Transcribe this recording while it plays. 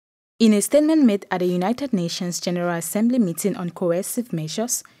In a statement made at the United Nations General Assembly meeting on coercive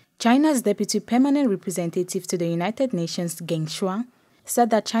measures, China's Deputy Permanent Representative to the United Nations, Geng Shuang, said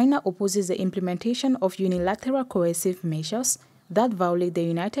that China opposes the implementation of unilateral coercive measures that violate the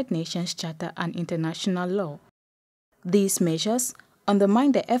United Nations Charter and international law. These measures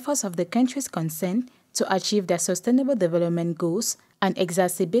undermine the efforts of the countries concerned to achieve their sustainable development goals and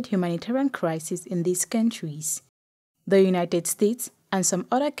exacerbate humanitarian crises in these countries. The United States and some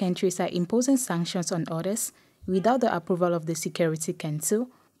other countries are imposing sanctions on others without the approval of the Security Council,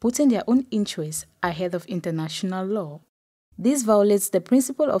 putting their own interests ahead of international law. This violates the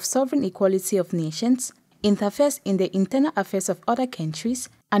principle of sovereign equality of nations, interferes in the internal affairs of other countries,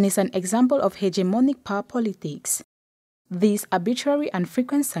 and is an example of hegemonic power politics. These arbitrary and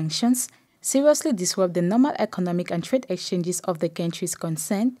frequent sanctions seriously disrupt the normal economic and trade exchanges of the countries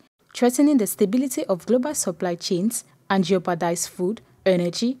concerned, threatening the stability of global supply chains and jeopardize food,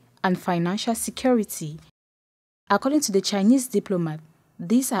 energy, and financial security. According to the Chinese diplomat,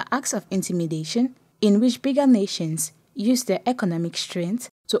 these are acts of intimidation in which bigger nations use their economic strength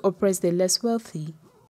to oppress the less wealthy.